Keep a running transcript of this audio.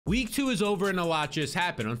Week 2 is over and a lot just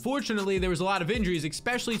happened. Unfortunately, there was a lot of injuries,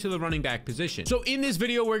 especially to the running back position. So in this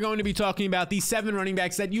video, we're going to be talking about the 7 running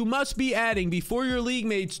backs that you must be adding before your league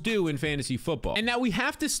mates do in fantasy football. And now we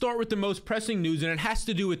have to start with the most pressing news, and it has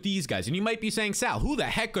to do with these guys. And you might be saying, Sal, who the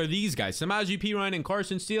heck are these guys? Samaje Perine and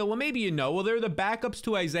Carson Steele? Well, maybe you know. Well, they're the backups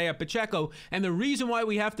to Isaiah Pacheco. And the reason why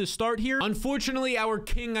we have to start here, unfortunately, our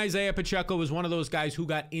king Isaiah Pacheco was one of those guys who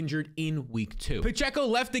got injured in week 2. Pacheco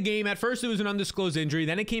left the game. At first, it was an undisclosed injury.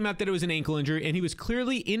 Then it came out that it was an ankle injury, and he was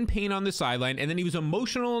clearly in pain on the sideline, and then he was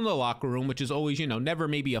emotional in the locker room, which is always, you know, never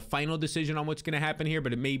maybe a final decision on what's going to happen here,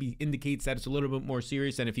 but it maybe indicates that it's a little bit more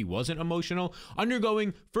serious than if he wasn't emotional,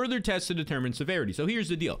 undergoing further tests to determine severity. So here's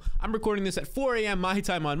the deal. I'm recording this at 4 a.m. my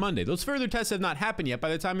time on Monday. Those further tests have not happened yet. By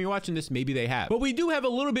the time you're watching this, maybe they have. But we do have a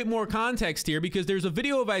little bit more context here because there's a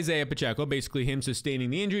video of Isaiah Pacheco, basically him sustaining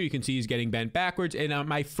the injury. You can see he's getting bent backwards, and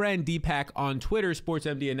my friend Deepak on Twitter,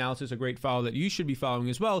 SportsMD Analysis, a great follow that you should be following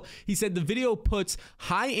as well, he said the video puts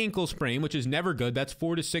high ankle sprain, which is never good. That's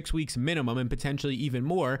 4 to 6 weeks minimum and potentially even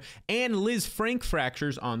more, and Liz Frank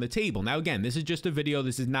fractures on the table. Now, again, this is just a video.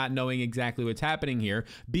 This is not knowing exactly what's happening here.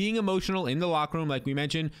 Being emotional in the locker room, like we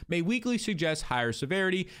mentioned, may weakly suggest higher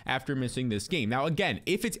severity after missing this game. Now, again,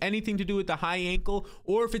 if it's anything to do with the high ankle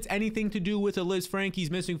or if it's anything to do with a Liz Frank,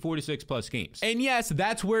 he's missing 4 to 6 plus games. And yes,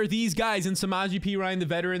 that's where these guys, and Samaje Perine, the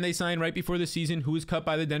veteran they signed right before the season, who was cut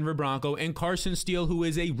by the Denver Broncos, and Carson Steele, who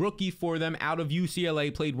is a rookie for them out of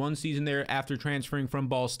UCLA, played 1 season there after transferring from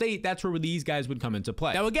Ball State. That's where these guys would come into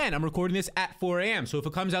play. Now, again, I'm recording this at 4 a.m. So if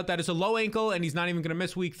it comes out that it's a low ankle and he's not even going to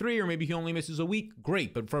miss week 3, or maybe he only misses a week,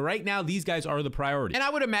 great. But for right now, these guys are the priority. And I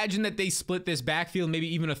would imagine that they split this backfield.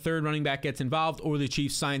 Maybe even a third running back gets involved, or the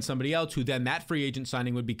Chiefs sign somebody else who then that free agent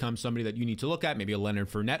signing would become somebody that you need to look at, maybe a Leonard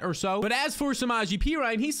Fournette or so. But as for Samaje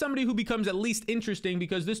Perine, he's somebody who becomes at least interesting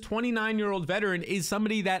because this 29-year-old veteran is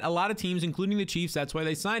somebody that a lot of teams, including the Chiefs, that's why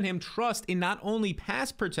they signed him, trust in not only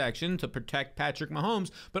pass protection to protect Patrick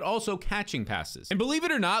Mahomes, but also catching passes. And believe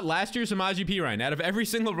it or not, last year Samaje Perine, out of every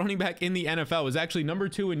single running back in the NFL, was actually number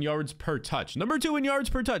 2 in yards per touch. Number 2 in yards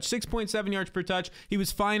per touch, 6.7 yards per touch. He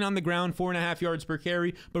was fine on the ground, 4.5 yards per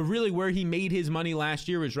carry, but really where he made his money last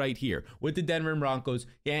year was right here with the Denver Broncos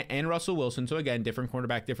and Russell Wilson. So again, different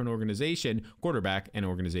quarterback, different organization, quarterback and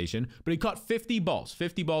organization, but he caught 50 balls.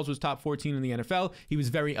 50 balls was top 14 in the NFL. He was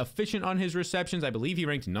very efficient on his receptions. I believe he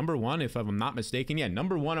ranked number 1, if I'm not mistaken. Yeah,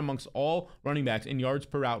 number 1 amongst all running backs in yards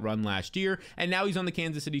per route run last year. And now he's on the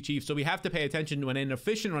Kansas City Chiefs. So we have to pay attention to when an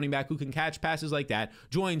efficient running back who can catch passes like that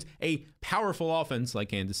joins a powerful offense like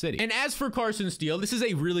Kansas City. And as for Carson Steele, this is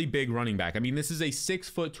a really big running back. I mean, this is a 6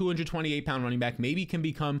 foot, 228 pound running back. Maybe can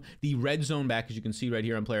become the red zone back, as you can see right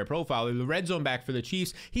here on Player Profile. The red zone back for the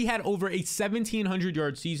Chiefs. He had over a 1,700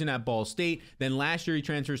 yard season at Ball State. Then last year he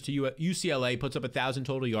transfers to UCLA, puts up 1,000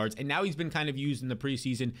 total yards, and now he's been kind of used in the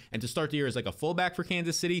preseason and to start the year as like a fullback for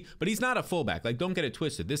Kansas City, but he's not a fullback. Like, don't get it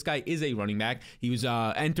twisted. This guy is a running back. He was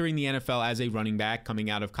entering the NFL as a running back coming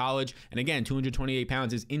out of college. And again, 228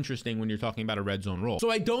 pounds is interesting when you're talking about a red zone role.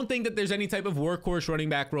 So I don't think that there's any type of workhorse running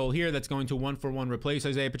back role here that's going to 1-for-1 replace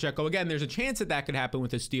Isaiah Pacheco. Again, there's a chance that that could happen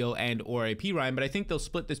with a Steele and or a Perine, but I think they'll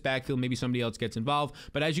split this backfield. Maybe somebody else gets involved.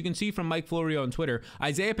 But as you can see from Mike Florio on Twitter,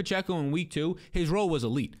 Isaiah Pacheco in week 2, his role was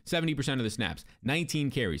elite. 70% of the snaps,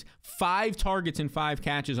 19 carries, 5 targets and 5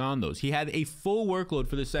 catches on those. He had a full workload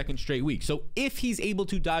for the second straight week. So if he's able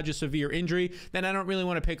to dodge a severe injury, then I don't really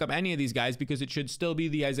want to pick up any of these guys because it should still be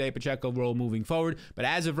the Isaiah Pacheco role moving forward. But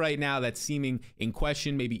as of right now, that's seeming in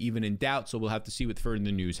question, maybe even in doubt. So we'll have to see what further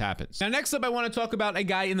news happens. Now, next up, I want to talk about a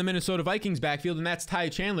guy in the Minnesota Vikings backfield, and that's Ty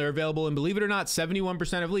Chandler, available in, believe it or not,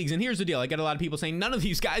 71% of leagues. And here's the deal. I get a lot of people saying none of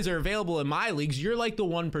these guys are available in my leagues. You're like the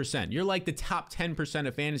 1%. You're like the top 10%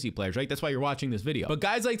 of fantasy players, right? That's why you're watching this video. But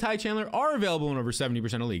guys like Ty Chandler are available in over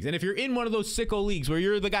 70% of leagues. And if you're in one of those sicko leagues where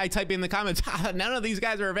you're the guy typing in the comments, none of these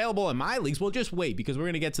guys are available in my leagues, well, just wait, because we're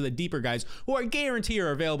going to get to the deeper guys who I guarantee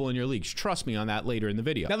are available in your leagues. Trust me on that later in the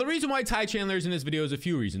video. Now, the reason why Ty Chandler is in this video is a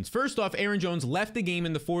few reasons. First off, Aaron Jones left the game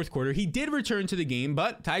in the 4th quarter. He did return to the game,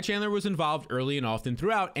 but Ty Chandler was involved early and often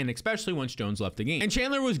throughout, and especially once Jones left the game. And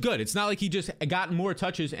Chandler was good. It's not like he just got more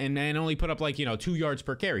touches and only put up like, 2 yards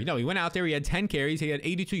per carry. No, he went out there, he had 10 carries, he had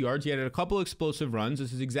 82 yards, he had a couple explosive runs.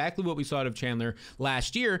 This is exactly what we saw out of Chandler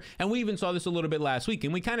last year, and we even saw this a little bit last week,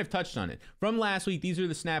 and we kind of touched on it. From last week, these are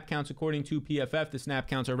the snap counts according to PFF. The snap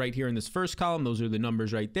counts are right here in this first column. Those are the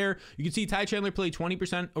numbers right there. You can see Ty Chandler played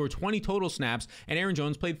 20% or 20 total snaps, and Aaron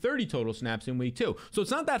Jones played 30 total snaps in week 2. So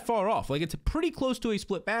it's not that far off. Like, it's pretty close to a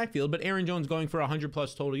split backfield, but Aaron Jones going for 100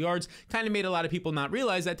 plus total yards kind of made a lot of people not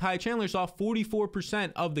realize that Ty Chandler saw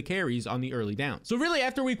 44% of the carries on the early downs. So really,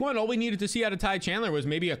 after week 1, all we needed to see out of Ty Chandler was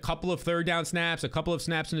maybe a couple of third down snaps, a couple of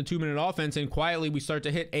snaps in the 2-minute offense, and quietly we start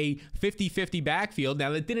to hit a 50-50 backfield.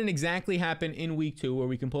 Now, that didn't exactly happen in week 2, where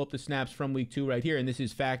we can pull up the snaps from week 2 right here, and this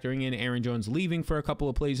is factoring in Aaron Jones leaving for a couple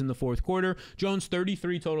of plays in the fourth quarter. Jones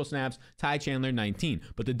 33 total snaps, Ty Chandler 19.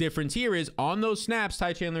 But the difference here is on those snaps,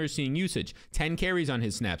 Ty Chandler is seeing usage, 10 carries on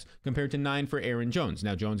his snaps compared to 9 for Aaron Jones.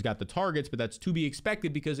 Now, Jones got the targets, but that's to be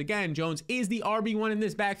expected because, again, Jones is the RB1 in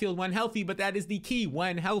this backfield when healthy, but that is the key,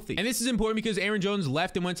 when healthy. And this is important because Aaron Jones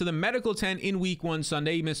left and went to the medical tent in week 1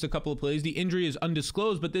 Sunday. He missed a couple of plays. The injury is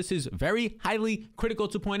undisclosed, but this is very highly critical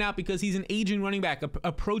to point out because he's an aging running back,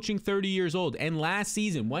 approaching 30 years old. And last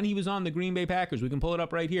season, when he was on the Green Bay Packers, we can pull it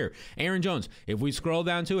up right here, Aaron Jones, if we scroll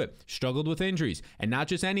down to it, struggled with injuries, and not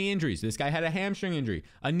just any injuries. This guy had a hamstring injury,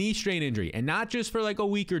 a knee strain injury, and not just for like a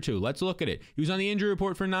week or two. Let's look at it. He was on the injury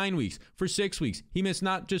report for 9 weeks, for 6 weeks. He missed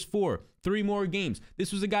not just 4, 3 more games.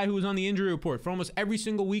 This was a guy who was on the injury report for almost every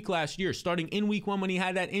single week last year, starting in week 1 when he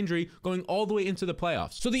had that injury, going all the way into the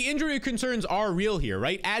playoffs. So the injury concerns are real here,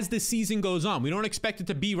 right? As the season goes on, we don't expect it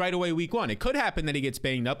to be right away week 1. It could happen that he gets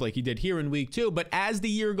banged up like he did here in week 2, but as the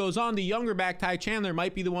year goes on, the younger back, Ty Chandler,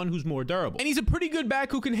 might be the one who's more durable. And he's a pretty good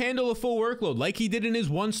back who can handle a full workload, like he did in his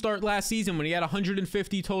 1 start last season when he had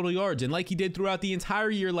 150 total yards, and like he did throughout the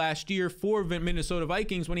entire year last year for Minnesota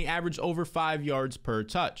Vikings when he averaged over 5 yards per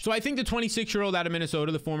touch. So I think the 26-year-old out of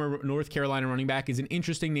Minnesota, the former North Carolina running back, is an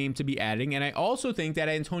interesting name to be adding. And I also think that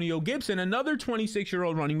Antonio Gibson, another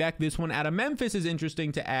 26-year-old running back, this one out of Memphis, is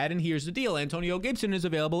interesting to add. And here's the deal. Antonio Gibson is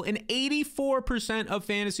available in 84% of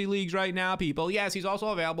fantasy leagues right now, people. Yes, he's also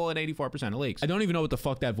available in 84% of leagues. I don't even know what the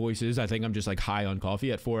fuck that voice is. I think I'm just like high on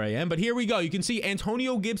coffee at 4 a.m. But here we go. You can see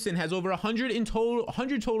Antonio Gibson has over 100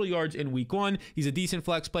 total yards in week 1. He's a decent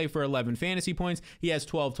flex play for 11 fantasy points. He has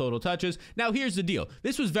 12 total touches. Now, here's the deal.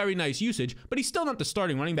 This was very nice usage, but he's still not the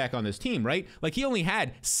starting running back on this team, right? Like, he only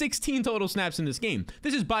had 16 total snaps in this game.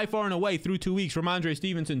 This is by far and away, through 2 weeks, Ramondre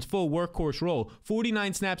Stevenson's full workhorse role.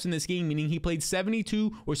 49 snaps in this game, meaning he played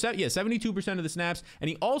 72% of the snaps. And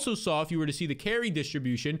he also saw, if you were to see the carry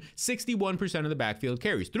distribution, 61% of the backfield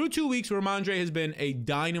carries. Through 2 weeks, Ramondre has been a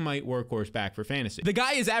dynamite workhorse back for fantasy. The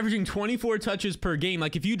guy is averaging 24 touches per game.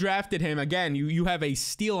 Like, if you drafted him, again, you have a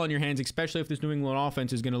steal on your hands, especially if this New England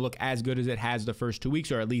offense is going to look as good as it has the first 2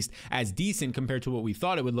 weeks, or at least as decent compared to what we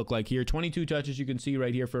thought it would look like here. 22 touches you can see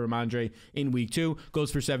right here for Ramondre in week 2. Goes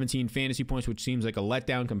for 17 fantasy points, which seems like a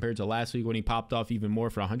letdown compared to last week when he popped off even more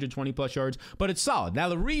for 120 plus yards, but it's solid. Now,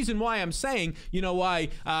 the reason why I'm saying, why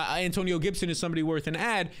Antonio Gibson is somebody worth an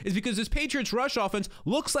ad is because this Patriots rush offense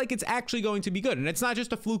looks like it's actually going to be good. And it's not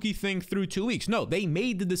just a fluky thing through 2 weeks. No, they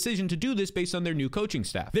made the decision to do this based on their new coaching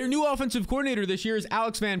staff. Their new offensive coordinator this year is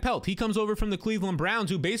Alex Van Pelt. He comes over from the Cleveland Browns,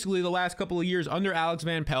 who basically the last couple of years under Alex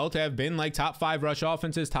Van Pelt have been like top 5 rush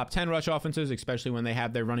offenses, top 10 rush offenses, especially when they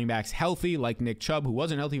have their running backs healthy, like Nick Chubb, who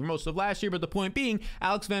wasn't healthy for most of last year. But the point being,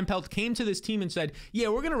 Alex Van Pelt came to this team and said, yeah,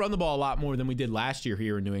 we're going to run the ball a lot more than we did last year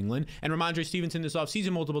here in New England. And Ramondre Stevenson this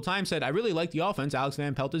offseason multiple times said, I really like the offense Alex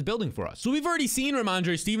Van Pelt is building for us. So we've already seen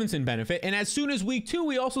Ramondre Stevenson benefit. And as soon as week 2,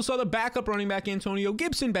 we also saw the backup running back Antonio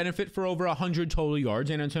Gibson benefit for over 100 total yards.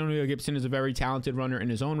 And Antonio Gibson is a very talented runner in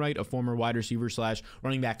his own right, a former wide receiver /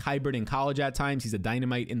 running back hybrid in college at times. He's a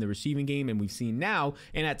dynamite in the receiving game. And we've seen now,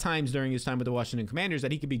 and at times during his time with the Washington Commanders,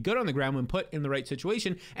 that he could be good on the ground when put in the right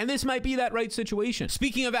situation. And this might be that right situation.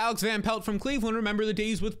 Speaking of Alex Van Pelt from Cleveland, remember the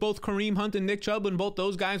days with both Kareem Hunt and Nick Chubb when both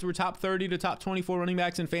those guys were top 30 to top 24 running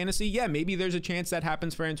backs in fantasy? Yeah, maybe there's a chance that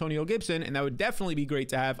happens for Antonio Gibson, and that would definitely be great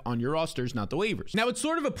to have on your rosters, not the waivers. Now, it's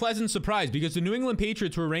sort of a pleasant surprise because the New England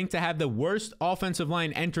Patriots were ranked to have the worst offensive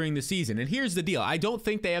line entering the season. And here's the deal. I don't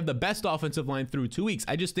think they have the best offensive line through 2 weeks.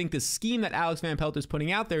 I just think the scheme that Alex Van Pelt is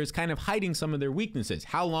putting out there is kind of hiding some of their weaknesses.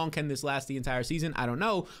 How long can this last the entire season? I don't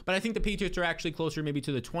know, but I think the Patriots are actually closer maybe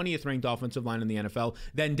to the 20th ranked offensive line in the NFL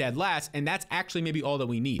than dead last, and that's actually maybe all that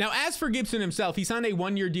we need. Now, as for Gibson himself, he signed a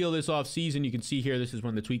 1-year deal this offseason. You can see here, this is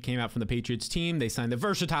when the tweet came out from the Patriots team. They signed the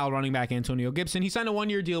versatile running back Antonio Gibson. He signed a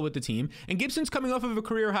 1-year deal with the team, and Gibson's coming off of a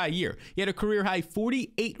career-high year. He had a career-high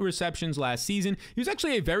 48 receptions last season. He was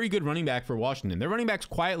actually a very good running back for Washington. Their running backs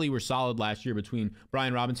quietly were solid last year between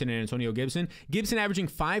Brian Robinson and Antonio Gibson. Gibson averaging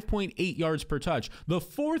 5.8 yards per touch, the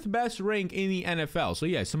 4th best rank in the NFL. So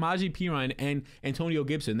yeah, Samaje Perine and Antonio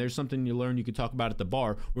Gibson, there's something you learn you could talk about at the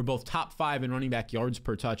bar. We're both top 5 in running back yards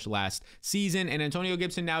per touch last season, and Antonio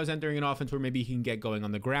Gibson now is entering an offense where maybe he can get going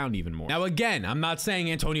on the ground even more. Now again, I'm not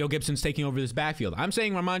saying Antonio Gibson's taking over this backfield. I'm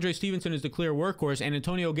saying Ramondre Stevenson is the clear workhorse, and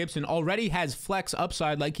Antonio Gibson already has flex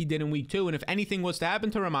upside like he did in week 2, and if anything was to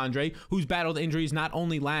happen to Ramondre, who's battled injuries not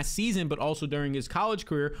only last season but also during his college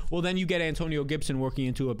career, well then you get Antonio Gibson working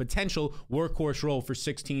into a potential workhorse role for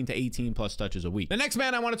 16 to 18 plus touches a week. The next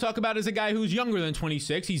man I want to talk about is a guy who's younger than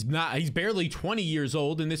 26. He's barely 20 years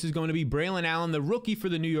old, and this is going to be Braylon Allen, the rookie for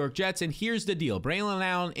the New York Jets. And here's the deal. Braylon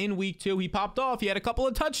Allen in week 2, he popped off. He had a couple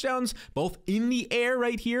of touchdowns, both in the air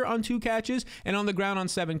right here on 2 catches and on the ground on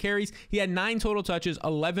 7 carries. He had 9 total touches,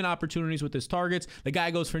 11 opportunities with his targets. The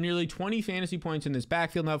guy goes for nearly 20 fantasy points in this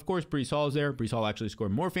backfield. Now, of course, Breece Hall is there. Breece Hall actually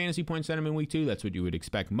scored more fantasy points than him in week 2. That's what you would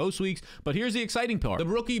expect most weeks. But here's the exciting part. The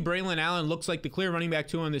rookie Braylon Allen looks like the clear running back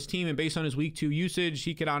 2 on this team, and based on his week 2 usage,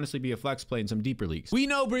 he could honestly be a flex play in some deeper leagues. We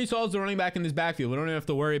know Breece Hall is the running back in this backfield. We don't even have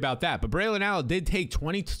to worry about that. But Braylon Allen did take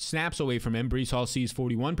 20 snaps away from him. Breece Hall sees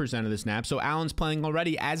 41% of the snaps. So Allen's playing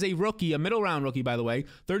already as a rookie, a middle round rookie, by the way,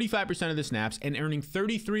 35% of the snaps and earning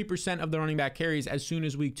 33% of the running back carries as soon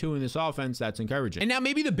as week 2 in this offense. That's encouraging. And now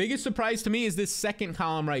maybe the biggest surprise to me is this second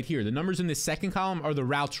column right here. The numbers in this second column are the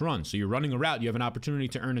routes run. So you're running a route. You have an opportunity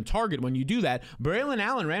to earn a target when you do that. Braylon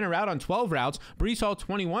Allen ran a route on 12 routes. Breece Hall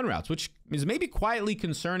 21 routes, which is maybe quietly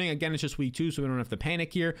concerning. Again, it's just week 2, so we don't have to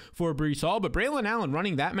panic here for Breece Hall. But Braylon Allen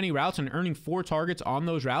running that many routes and earning 4 targets on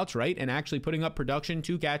those routes, right? And actually putting up production,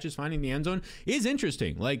 2 catches, finding the end zone is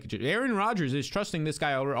interesting. Like, Aaron Rodgers is trusting this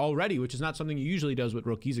guy already, which is not something he usually does with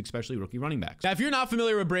rookies, especially rookie running backs. Now, if you're not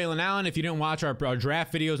familiar with Braylon Allen, if you didn't watch our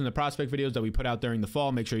draft videos and the prospect videos that we put out during the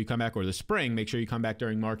fall, make sure you come back, or the spring, make sure you come back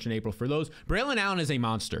during March and April for those. Braylon Allen is a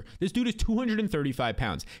monster. This dude is 235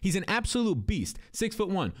 pounds. He's an absolute beast.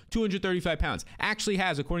 6'1", 235 pounds. Actually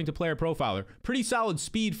has, according to Player Profiler, pretty solid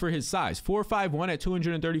speed for his size. 4.51 at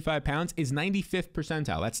 235 pounds is 95th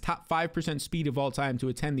percentile. That's top 5% speed of all time to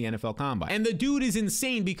attend the NFL Combine. And the dude is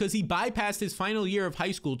insane because he bypassed his final year of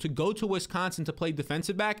high school to go to Wisconsin to play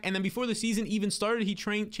defensive back, and then before the season even started, he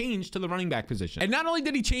changed to the running back position. And not only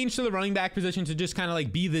did he change to the running back position to just kind of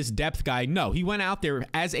like be this depth guy, no, he went out there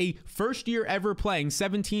as a first year ever playing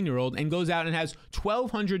 17-year-old and goes out and has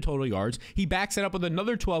 1,200 total yards. He backs it up with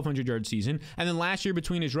another 1,200 yard season, and then last year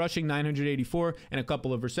between his rushing 984 and a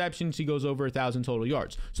couple of receptions, he goes over 1,000 total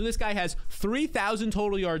yards. So this guy has 3,000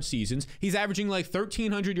 total yard seasons. He's averaging like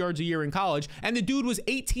 1,300 yards a year in college, and the dude was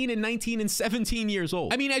 18 and 19 and 17 years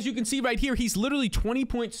old. I mean, as you can see right here, he's literally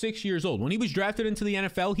 20.6 years old. When he was drafted into the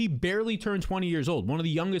NFL, he barely turned 20 years old. One of the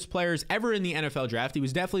youngest players ever in the NFL draft. He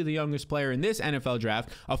was definitely the youngest player in this NFL draft,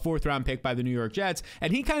 a 4th round pick by the New York Jets,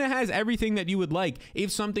 and he kind of has everything that you would like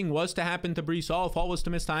if something was to happen to Breece Hall. If Hall was to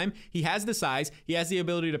miss time, he has the size, he has the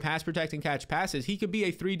ability to pass protect and catch passes. He could be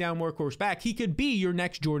a 3-down workhorse back. He could be your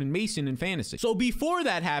next Jordan Mason in fantasy. So before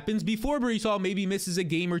that happens, before Breece Hall maybe misses a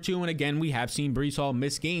game or 2, and again, we have seen Breece Hall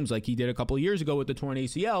miss games like he did a couple of years ago with the torn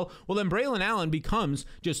ACL, well then Braylon Allen becomes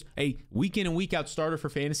just a week in and week out starter for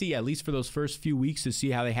fantasy, at least for those first few weeks, to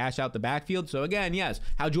see how they hash out the backfield. So again, yes,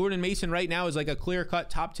 how Jordan Mason right now is like a clear-cut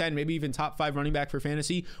top 10, maybe even top 5 running back for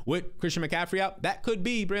fantasy with Christian McCaffrey out, that could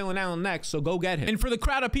be Braylon Allen next, so go get him. And for the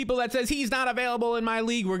crowd of people that says he's not available in my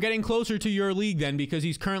league, we're getting closer to your league then, because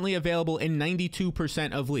he's currently available in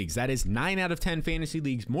 92% of leagues. That is 9 out of 10 fantasy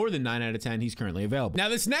leagues, more than 9 out of 10 he's currently available. Now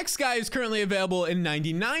this next guy is currently available in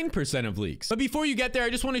 99% of leagues. But before you get there, I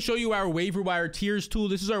just want to show you our waiver wire tiers tool.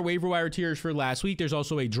 This is our waiver wire tiers for last week. There's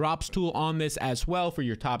also a drops tool on this as well for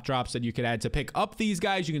your top drops that you could add to pick up these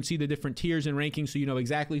guys. You can see the different tiers and rankings so you know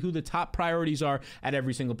exactly who the top priorities are at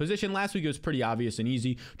every single position. Last week it was pretty obvious and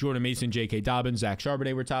easy. Jordan Mason, J.K. Dobbins, Zach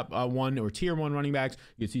Charbonnet were top 1 or tier 1 running backs.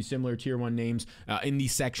 You can see similar tier 1 names in the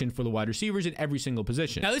section for the wide receivers in every single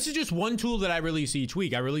position. Now this is just one tool that I release each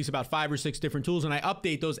week. I release about 5 or 6 different tools, and I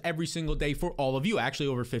update those every single day for all of you, actually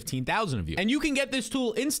over 15,000 of you. And you can get this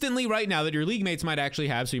tool instantly right now that your league mates might actually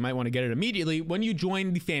have, so you might want to get it immediately when you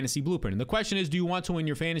join the Fantasy Blueprint. And the question is, do you want to win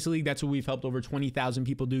your fantasy league? That's what we've helped over 20,000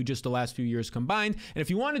 people do just the last few years combined. And if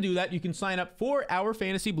you want to do that, you can sign up for our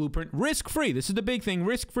Fantasy Blueprint risk-free. This is the big thing,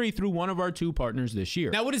 risk-free through one of our 2 partners this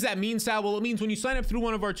year. Now, what does that mean, Sal? Well, it means when you sign up through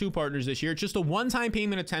one of our 2 partners this year, it's just a one-time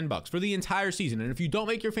payment of $10 for the entire season. And if you don't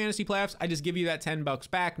make your fantasy playoffs, I just give you that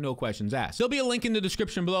 $10 back, no questions asked. There'll be a link in the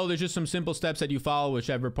description below. There's just some simple steps that you follow,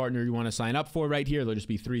 whichever partner you want to sign up for right here. There'll just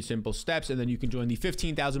be 3 simple steps, and then you can join the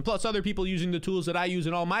 15,000 plus other people using the tools that I use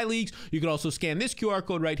in all my leagues. You can also scan this QR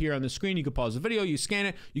code right here on the screen. You can pause the video, you scan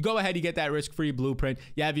it, you go ahead, you get that risk-free blueprint.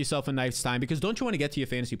 You have yourself a nice time, because don't you want to get to your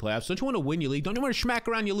fantasy playoffs? Don't you want to win your league? Don't you want to smack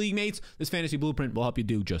around your league mates? This Fantasy Blueprint will help you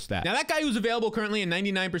do just that. Now, that guy who's available currently in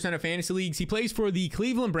 99% of fantasy leagues, he plays for the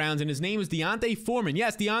Cleveland Browns, and his name is D'Onta Foreman.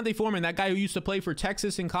 Yes, D'Onta Foreman, that guy who used to play for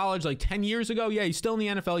Texas in college like 10 years ago. Yeah, he's still in the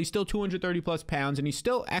NFL. He's still 230 plus pounds, and he's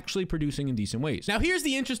still actually producing in decent ways. Now, here's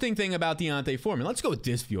the interesting thing about D'Onta Foreman. Let's go with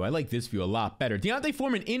this view. I like this view a lot better. D'Onta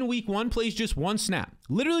Foreman in week 1 plays just 1 snap.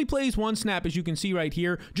 literally plays one snap, as you can see right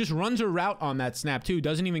here, just runs a route on that snap too,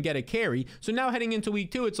 doesn't even get a carry. So now heading into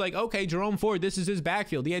week 2, it's like, okay, Jerome Ford, this is his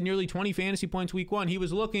backfield. He had nearly 20 fantasy points week 1. He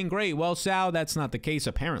was looking great. Well, Sal, that's not the case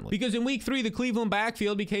apparently, because in week 3, the Cleveland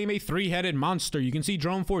backfield became a 3-headed monster. You can see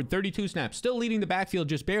Jerome Ford, 32 snaps, still leading the backfield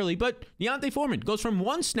just barely, but D'Onta Foreman goes from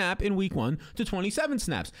 1 snap in week 1 to 27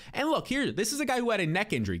 snaps. And look here, this is a guy who had a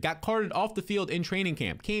neck injury, got carted off the field in training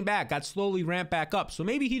camp, came back, got slowly ramped back up. So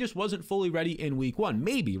maybe he just wasn't fully ready in week 1,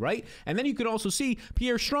 maybe, right? And then you could also see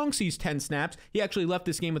Pierre Strong sees 10 snaps. He actually left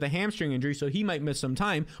this game with a hamstring injury, so he might miss some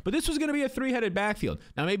time, but this was going to be a 3-headed backfield.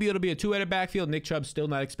 Now maybe it'll be a 2-headed backfield. Nick Chubb's still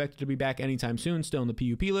not expected to be back anytime soon, still in the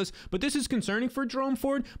PUP list, but this is concerning for Jerome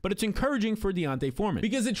Ford, but it's encouraging for D'Onta Foreman,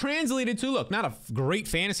 because it translated to, look, not a great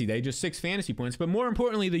fantasy day, just 6 fantasy points, but more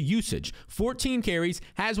importantly, the usage. 14 carries,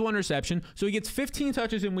 has 1 reception, so he gets 15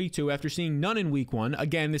 touches in week 2 after seeing none in week 1.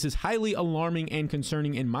 Again, this is highly alarming and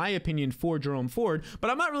concerning in my opinion for Jerome Ford, but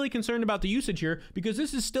I'm not really concerned about the usage here, because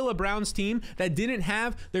this is still a Browns team that didn't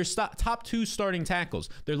have their top 2 starting tackles,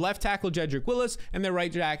 their left tackle Jedrick Willis and their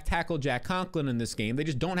right tackle Jack Conklin in this game. They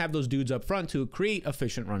just don't have those dudes up front to create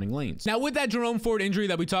efficient running lanes. Now with that Jerome Ford injury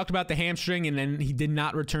that we talked about, the hamstring, and then he did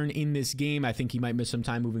not return in this game, I think he might miss some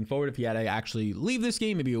time moving forward if he had to actually leave this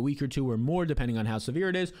game, maybe a week or 2 or more, depending on how severe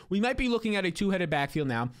it is. We might be looking at a 2-headed backfield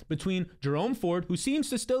now between Jerome Ford, who seems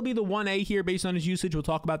to still be the 1A here based on his usage, we'll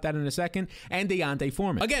talk about that in a second, and D'Onta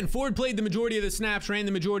Foreman. Again, Ford played the majority of the snaps, ran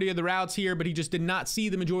the majority of the routes here, but he just did not see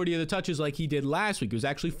the majority of the touches like he did last week. It was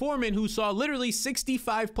actually Foreman who saw literally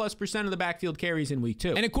 65+% of the backfield carries in week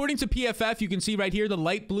 2. And according to PFF, you can see right here, the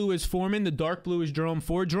light blue is Foreman, the dark blue is Jerome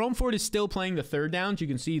Ford. Jerome Ford is still playing the third downs. You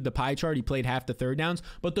can see the pie chart, he played half the third downs,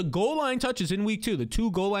 but the goal line touches in week 2, the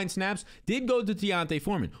 2 goal line snaps did go to D'Onta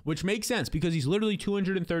Foreman, which makes sense because he's literally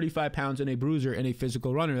 235 pounds and a bruiser and a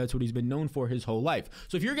physical runner. That's what he's been known for his whole life.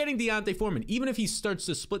 So if you're getting D'Onta Foreman, even if he starts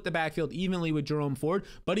to split the backfield evenly with Jerome Ford,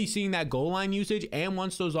 but he's seeing that goal line usage, and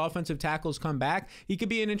once those offensive tackles come back, he could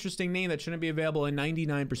be an interesting name that shouldn't be available in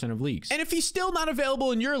 99% of leagues. And if he's still not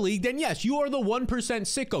available in your league, then yes, you are the 1%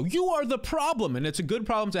 sicko. You are the problem, and it's a good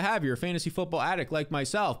problem to have. You're a fantasy football addict like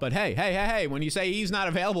myself, but hey, when you say he's not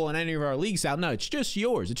available in any of our leagues out, no, it's just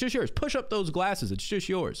yours. It's just yours. Push up those glasses. It's just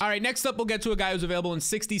yours. All right, next up, we'll get to a guy who's available in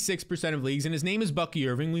 66% of leagues, and his name is Bucky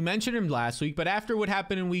Irving. We mentioned him last week, but after what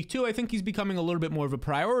happened in week 2, I think he's becoming a little bit more of a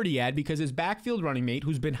priority ad because his backfield running mate,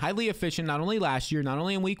 who's been highly efficient not only last year, not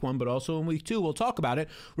only in week 1, but also in week 2, we'll talk about it.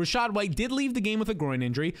 Rachaad White did leave the game with a groin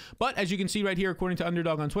injury, but as you can see right here, according to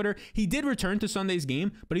Underdog on Twitter, he did return to Sunday's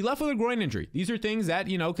game, but he left with a groin injury. These are things that,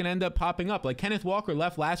 you know, can end up popping up. Like Kenneth Walker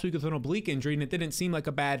left last week with an oblique injury, and it didn't seem like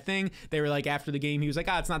a bad thing. They were like, after the game, he was like,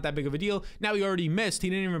 it's not that big of a deal. Now he already missed. He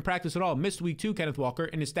didn't even practice at all. Missed week 2, Kenneth Walker,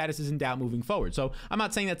 and his status is in doubt moving forward. So I'm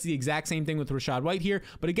not saying that's the exact same thing with Rachaad White here,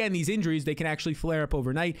 but again, these injuries, they can actually flare up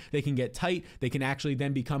overnight. They can get tight. They can actually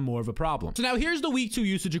then become more of a problem. So now here's the week 2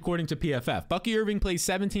 usage according to PFF. Bucky Irving plays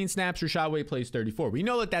 17 snaps. Rachaad White plays 34. We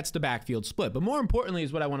know that that's the backfield split, but more importantly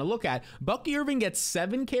is what I want to look at. Bucky Irving gets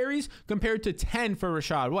 7 carries compared to 10 for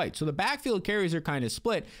Rachaad White. So the backfield carries are kind of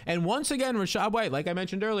split. And once again, Rachaad White, like I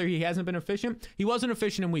mentioned earlier, he hasn't been efficient. He wasn't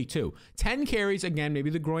efficient in week 2. 10 carries, again, maybe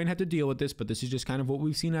the groin had to deal with this, but this is just kind of what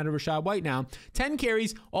we've seen out of Rachaad White now. 10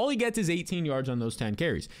 carries, all he gets is 18 yards on those 10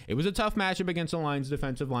 carries. It was a tough matchup against the Lions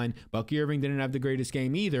defensive line. Bucky Irving didn't have the greatest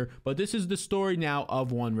game either, but this is the story now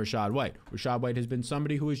of one Rachaad White. Rachaad White has been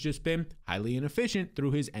somebody who has just been highly inefficient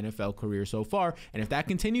through his NFL career so far, and if that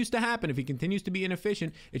continues to happen, if he continues to be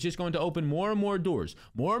inefficient, it's just going to open more and more doors.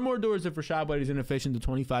 More and more doors if Rachaad White is inefficient, the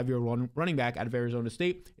 25-year-old running back out of Arizona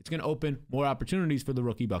State. It's going to open more opportunities for the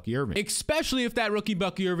rookie Bucky Irving, especially if that rookie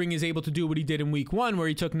Bucky Irving is able to do what he did in week 1, where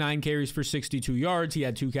he took 9 carries for 62 yards. He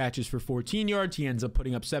had 2 catches for 14 yards. He ends up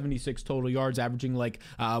putting up 76 total yards, averaging like,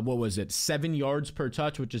 7 yards per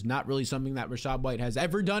touch, which is not really something that Rachaad White has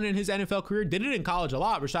ever done in his NFL career. Did it in college a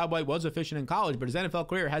lot. Rachaad White was efficient in college, but his NFL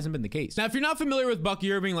career hasn't been the case. Now, if you're not familiar with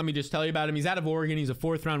Bucky Irving, let me just tell you about him. He's out of Oregon. He's a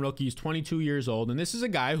 4th-round rookie. He's 22 years old, and this is a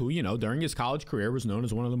guy who, you know, during his college career was known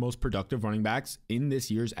as one of the most productive running backs in this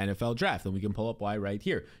year's NFL draft, and we can pull up why right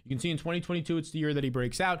here. You can see in 2022, it's the year that he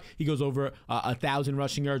breaks out. He goes over 1,000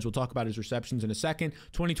 rushing yards. We'll talk about his receptions in a second.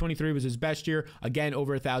 2023 was his best year. Again,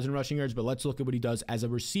 over 1,000 rushing yards, but let's look at what he does as a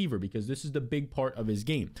receiver, because this is the big part of his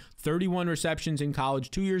game. 31 receptions in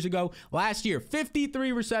college 2 years ago. Last year,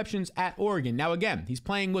 53 receptions at Oregon. Now, again, he's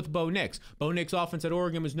playing with Bo Nix. Bo Nix offense at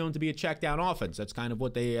Oregon was known to be a check down offense. That's kind of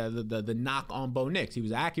what they the knock on Bo Nix. He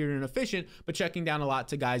was accurate and efficient, but checking down a lot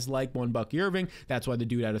to guys like one Bucky Irving. That's why the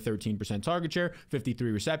dude had a 13% target share,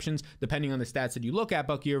 53 receptions. Depending on the stats that you look at,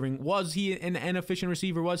 Bucky Irving, was he an efficient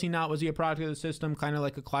receiver? Was he not? Was he a product of the system? Kind of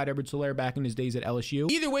like a Clyde Edwards-Helaire back in his days at LSU.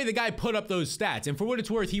 Either way, the guy put up up those stats, and for what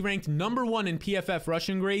it's worth, he ranked #1 in PFF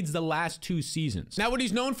rushing grades the last 2 seasons. Now, what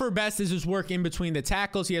he's known for best is his work in between the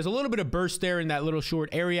tackles. He has a little bit of burst there in that little short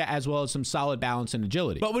area, as well as some solid balance and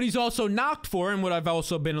agility. But what he's also knocked for, and what I've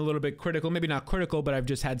also been a little bit critical, maybe not critical, but I've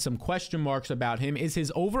just had some question marks about him, is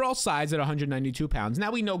his overall size at 192 pounds.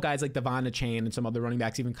 Now, we know guys like Devon Achane and some other running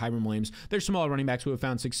backs, even Kyren Williams, they're smaller running backs who have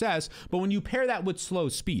found success, but when you pair that with slow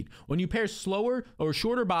speed, when you pair slower or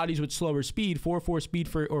shorter bodies with slower speed, 4.4 speed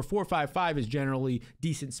for, or 4.55 is generally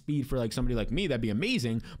decent speed for like somebody like me, that'd be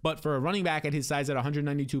amazing, but for a running back at his size at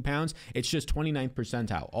 192 pounds, it's just 29th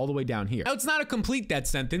percentile, all the way down here. Now, it's not a complete death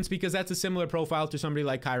sentence because that's a similar profile to somebody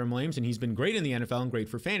like Kyren Williams, and he's been great in the NFL and great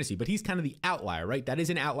for fantasy, but he's kind of the outlier, right? That is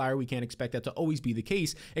an outlier. We can't expect that to always be the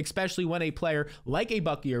case, especially when a player like a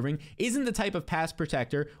Bucky Irving isn't the type of pass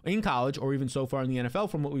protector in college or even so far in the NFL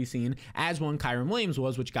from what we've seen as one Kyren Williams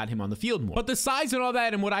was, which got him on the field more. But the size and all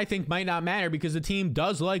that and what I think might not matter because the team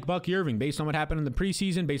does like Bucky Irving based on what happened in the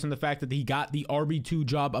preseason, based on the fact that he got the RB2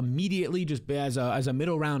 job immediately just as a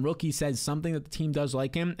middle round rookie, says something that the team does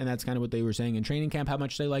like him, and that's kind of what they were saying in training camp, how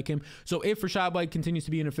much they like him. So if Rachaad White continues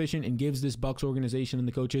to be inefficient and gives this Bucs organization and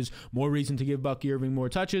the coaches more reason to give Bucky Irving more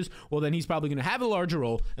touches, well, then he's probably going to have a larger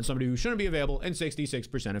role and somebody who shouldn't be available in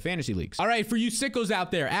 66% of fantasy leagues. All right, for you sickos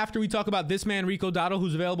out there, after we talk about this man, Rico Dowdle,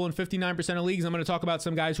 who's available in 59% of leagues, I'm going to talk about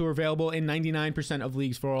some guys who are available in 99% of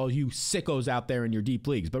leagues for all you sickos out there in your deep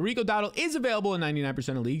leagues. But Rico Dowdle is available in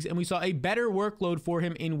 99% of leagues, and we saw a better workload for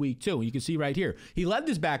him in week 2. You can see right here, he led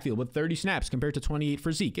this backfield with 30 snaps compared to 28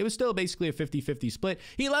 for Zeke. It was still basically a 50-50 split.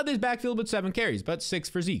 He led this backfield with 7 carries, but 6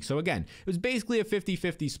 for Zeke. So again, it was basically a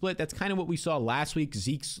 50-50 split. That's kind of what we saw last week.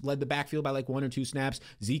 Zeke led the backfield by like 1 or 2 snaps.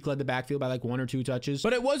 Zeke led the backfield by like 1 or 2 touches.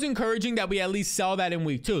 But it was encouraging that we at least saw that in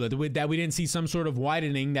week 2, that we didn't see some sort of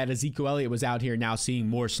widening, that Ezekiel Elliott was out here now seeing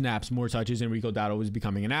more snaps, more touches, and Rico Dowdle was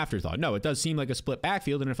becoming an afterthought. No, it does seem like a split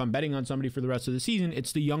backfield, and if I'm betting on somebody for the rest of the season,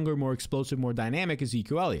 it's the younger, more explosive, more dynamic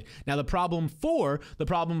Ezekiel Elliott. Now, the problem for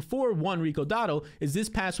one Rico Dowdle is this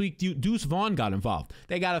past week, Deuce Vaughn got involved.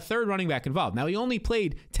 They got a third running back involved. Now, he only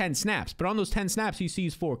played 10 snaps, but on those 10 snaps, he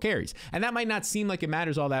sees 4 carries. And that might not seem like it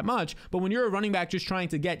matters all that much, but when you're a running back just trying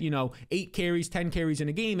to get, 8 carries, 10 carries in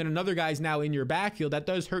a game, and another guy's now in your backfield, that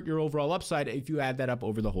does hurt your overall upside if you add that up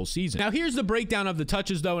over the whole season. Now, here's the breakdown of the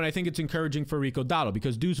touches, though, and I think it's encouraging for Rico Dowdle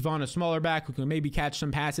because Deuce Vaughn, a smaller back who can maybe catch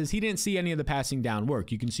some passes, he didn't see any of the passing down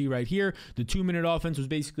work. You can see right here, the 2-minute offense was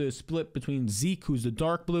basically a split between Zeke, who's the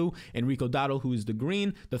dark blue, and Rico Dowdle, who is the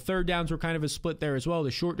green. The third downs were kind of a split there as well.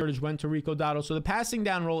 The short yardage went to Rico Dowdle, so the passing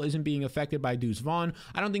down role isn't being affected by Deuce Vaughn.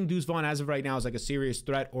 I don't think Deuce Vaughn, as of right now, is like a serious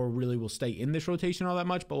threat or really will stay in this rotation all that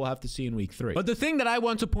much, but we'll have to see in week 3. But the thing that I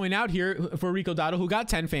want to point out here for Rico Dowdle, who got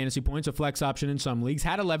 10 fantasy points, a flex option in some leagues,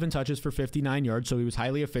 had 11 touches for 59 yards, so he was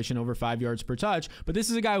highly efficient, over 5 yards per touch, but this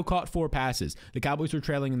is a guy who caught 4 passes. The Cowboys were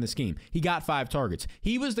trailing in this game. He got 5 targets.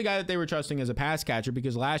 He was the guy that they were trusting as a pass catcher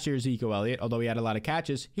because last year Ezekiel Elliott, although he had a lot of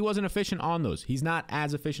catches, he wasn't efficient on those. He's not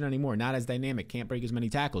as efficient anymore, not as dynamic, can't break as many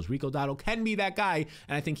tackles. Rico Dowdle can be that guy,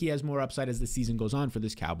 and I think he has more upside as the season goes on for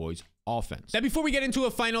this Cowboys offense. Now, before we get into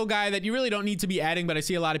a final guy that you really don't need to be adding, but I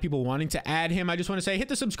see a lot of people wanting to add him, I just want to say, hit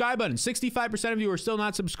the subscribe button. 65% of you are still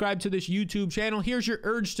not subscribed to this YouTube channel. Here's your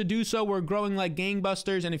urge to do so. We're growing like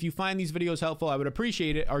gangbusters, and if you find these videos helpful, I would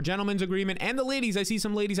appreciate it. Our gentleman's agreement, and the ladies, I see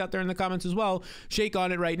some ladies out there in the comments as well. Shake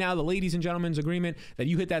on it right now. The ladies and gentlemen's agreement that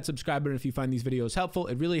you hit that subscribe button if you find these videos helpful.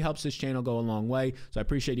 It really helps this channel go a long way, so I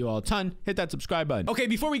appreciate you all a ton. Hit that subscribe button. Okay,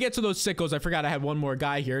 before we get to those sickos, I forgot I had one more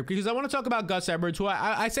guy here because I want to talk about Gus Edwards, who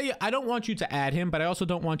I say I don't want you to add him, but I also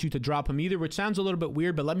don't want you to drop him either, which sounds a little bit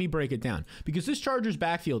weird, but let me break it down. Because this Chargers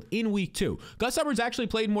backfield in week 2, Gus Edwards actually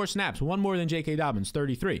played more snaps, 1 more than J.K. Dobbins,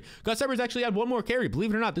 33. Gus Edwards actually had 1 more carry.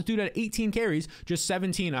 Believe it or not, this dude had 18 carries, just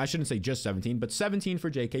 17. I shouldn't say just 17, but 17 for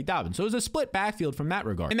J.K. Dobbins. So it was a split backfield from that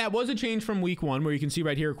regard. And that was a change from week 1, where you can see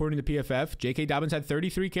right here, according to PFF, J.K. Dobbins had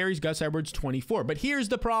 33 carries, Gus Edwards 24. But here's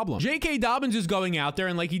the problem. J.K. Dobbins is going out there,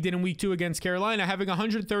 and like he did in week 2 against Carolina, having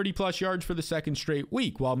 130 plus yards for the second straight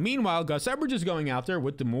week. While meanwhile, Gus Edwards is going out there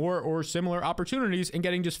with the more or similar opportunities and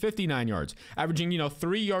getting just 59 yards, averaging,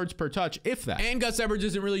 3 yards per touch, if that. And Gus Edwards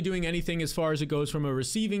isn't really doing anything as far as it goes from a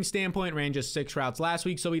receiving standpoint, ran just 6 routes last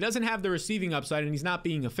week, so he doesn't have the receiving upside and he's not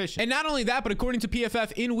being efficient. And not only that, but according to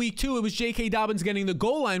PFF, in week 2, it was J.K. Dobbins getting the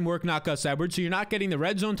goal line work, not Gus Edwards, so you're not getting the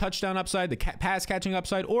red zone touchdown upside, the pass catching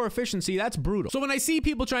upside, or efficiency. That's brutal. So when I see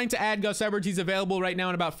people trying to add Gus Edwards, he's available right now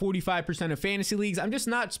in about 45% of fantasy leagues. I'm just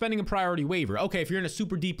not spending a priority waiver. Okay, if you're in a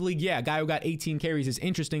super deep league league, yeah, a guy who got 18 carries is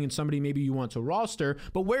interesting and somebody maybe you want to roster,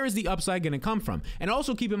 but where is the upside going to come from? And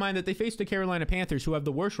also keep in mind that they faced the Carolina Panthers, who have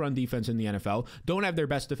the worst run defense in the NFL, don't have their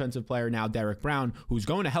best defensive player now, Derek Brown, who's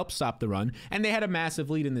going to help stop the run, and they had a massive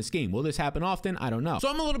lead in this game. Will this happen often? I don't know. So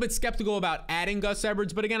I'm a little bit skeptical about adding Gus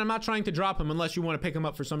Edwards, but again, I'm not trying to drop him unless you want to pick him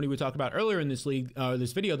up for somebody we talked about earlier in this league,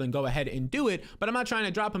 this video, then go ahead and do it. But I'm not trying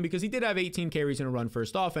to drop him because he did have 18 carries in a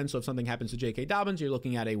run-first offense, so if something happens to J.K. Dobbins, you're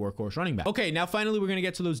looking at a workhorse running back. Okay, now finally we're going to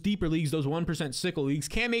get to those deeper leagues, those 1% sickle leagues.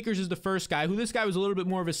 Cam Akers is the first guy, who this guy was a little bit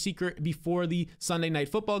more of a secret before the Sunday Night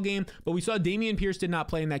Football game, but we saw Dameon Pierce did not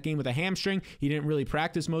play in that game with a hamstring. He didn't really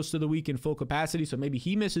practice most of the week in full capacity, so maybe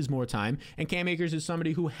he misses more time. And Cam Akers is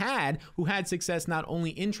somebody who had success not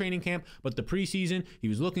only in training camp, but the preseason. He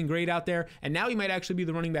was looking great out there, and now he might actually be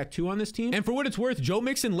the running back 2 on this team. And for what it's worth, Joe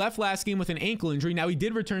Mixon left last game with an ankle injury. Now he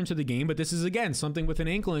did return to the game, but this is again something with an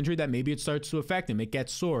ankle injury that maybe it starts to affect him. It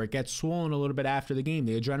gets sore, it gets swollen a little bit after the game.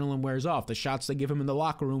 The adrenaline wears off, the shots they give him in the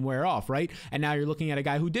locker room wear off, right? And now you're looking at a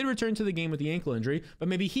guy who did return to the game with the ankle injury, but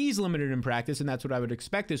maybe he's limited in practice, and that's what I would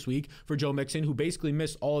expect this week for Joe Mixon, who basically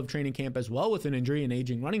missed all of training camp as well with an injury, and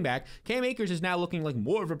aging running back. Cam Akers is now looking like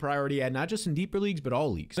more of a priority ad, not just in deeper leagues, but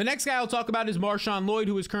all leagues. The next guy I'll talk about is Marshawn Lloyd,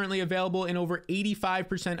 who is currently available in over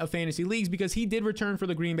 85% of fantasy leagues because he did return for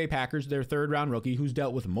the Green Bay Packers, their third-round rookie, who's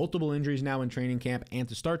dealt with multiple injuries now in training camp and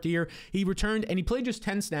to start the year. He returned and he played just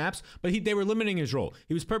 10 snaps, but they were limiting his role.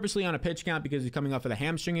 He was purposely on a pitch count because he's coming off of a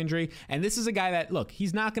hamstring injury, and this is a guy that, look,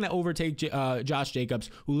 he's not going to overtake Josh Jacobs,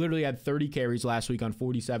 who literally had 30 carries last week on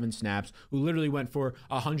 47 snaps, who literally went for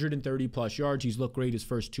 130-plus yards. He's looked great his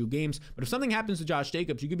first 2 games, but if something happens to Josh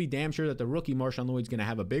Jacobs, you could be damn sure that the rookie Marshawn Lloyd's going to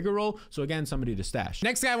have a bigger role, so again, somebody to stash.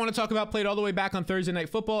 Next guy I want to talk about played all the way back on Thursday Night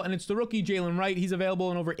Football, and it's the rookie Jalen Wright. He's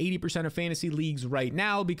available in over 80% of fantasy leagues right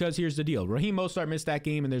now because here's the deal. Raheem Mostert missed that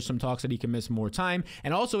game, and there's some talks that he can miss more time,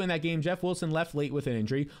 and also in that game, Jeff Wilson left late with an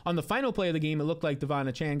injury. On the final play of the game, it looked like Devon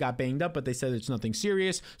Achane got banged up, but they said it's nothing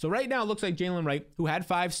serious. So right now, it looks like Jalen Wright, who had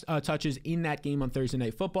 5 touches in that game on Thursday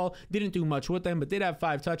Night Football, didn't do much with them, but did have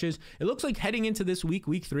 5 touches. It looks like heading into this week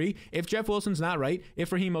 3, if Jeff Wilson's not right,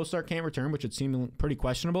 if Raheem Mostert can't return, which would seem pretty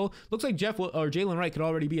questionable, looks like Jalen Wright could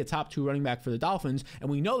already be a top 2 running back for the Dolphins, and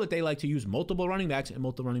we know that they like to use multiple running backs, and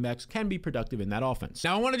multiple running backs can be productive in that offense.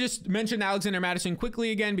 Now, I want to just mention Alexander Mattison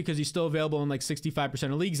quickly again because he's still available in like 65%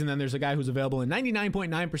 of leagues, and then there's a guy who's available in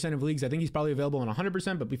 99.9% of leagues. I think he's probably available in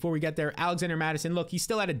 100%, but before we get there, Alexander Mattison, look, he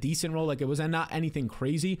still had a decent role. Like, it was not anything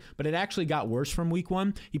crazy, but it actually got worse from week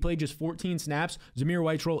 1. He played just 14 snaps. Zamir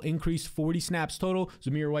White's role increased 40 snaps total.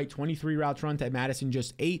 Zamir White, 23 routes run to Mattison,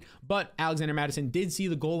 just 8, but Alexander Mattison did see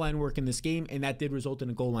the goal line work in this game, and that did result in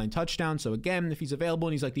a goal line touchdown. So again, if he's available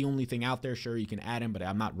and he's like the only thing out there, sure, you can add him, but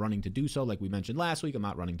I'm not running to do so. Like we mentioned last week, I'm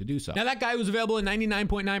not running to do so. Now, that guy who's available in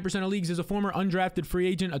 99.9% of leagues is a former undrafted free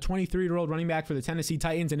agent, a 23-year-old running back for the Tennessee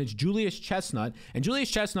Titans, and it's Julius Chestnut. And Julius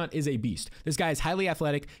Chestnut is a beast. This guy is highly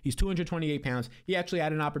athletic. He's 228 pounds. He actually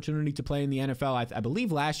had an opportunity to play in the NFL, I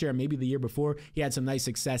believe last year, maybe the year before. He had some nice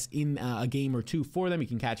success in a game or 2 for them. He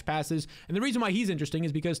can catch passes. And the reason why he's interesting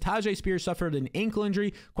is because Tajay Spears suffered an ankle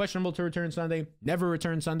injury, questionable to return Sunday, never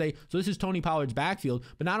returned Sunday. So this is Tony Pollard's backfield.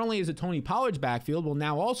 But not only is it Tony Pollard's backfield, well,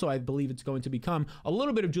 now also I believe it's going to become a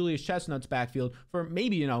little bit of Julius Chestnut's backfield for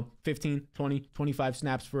maybe, 15, 20, 25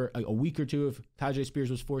 snaps for a week or 2 if Tajay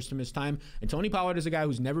Spears was forced to miss time. And Tony Pollard is a guy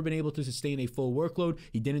who's never been able to sustain a full workload.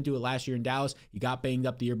 He didn't do it last year in Dallas. He got banged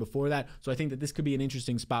up the year before that. So I think that this could be an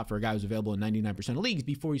interesting spot for a guy who's available in 99% of leagues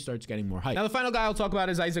before he starts getting more hype. Now, the final guy I'll talk about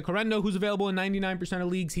is Isaac Horrendo, who's available in 99% of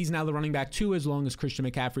leagues. He's now the running back 2 as long as Christian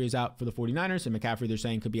McCaffrey is out for the 49ers. And McCaffrey, they're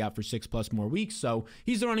saying, could be out for 6+ more weeks. So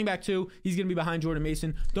he's the running back 2. He's going to be behind Jordan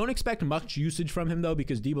Mason. Don't expect much usage from him, though,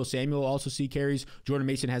 because Deebo Samuel will also see carries. Jordan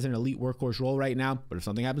Mason has an elite workhorse role right now. But if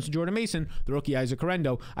something happens to Jordan Mason, the rookie Isaac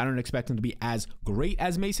Horrendo, I don't expect him to be as great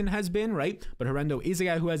as Mason has been, right? But Horrendo is a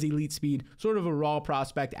guy who has elite speed, sort of a raw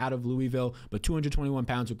prospect out of Louisville, but 221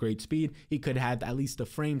 pounds with great speed. He could have at least a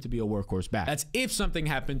frame to be a workhorse back. That's if something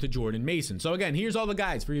happened to Jordan Mason. So again, here's all the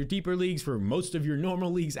guys for your deeper leagues, for most of your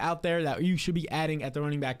normal leagues out there that you should be adding at the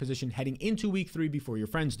running back position heading into week 3 before your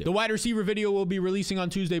friends do. The wide receiver video will be releasing on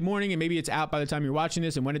Tuesday morning, and maybe it's out by the time you're watching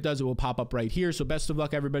this, and when it does, it will pop up right here. So best of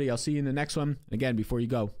luck, everybody. I'll see you in the next one. Again, before you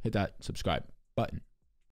go, hit that subscribe button.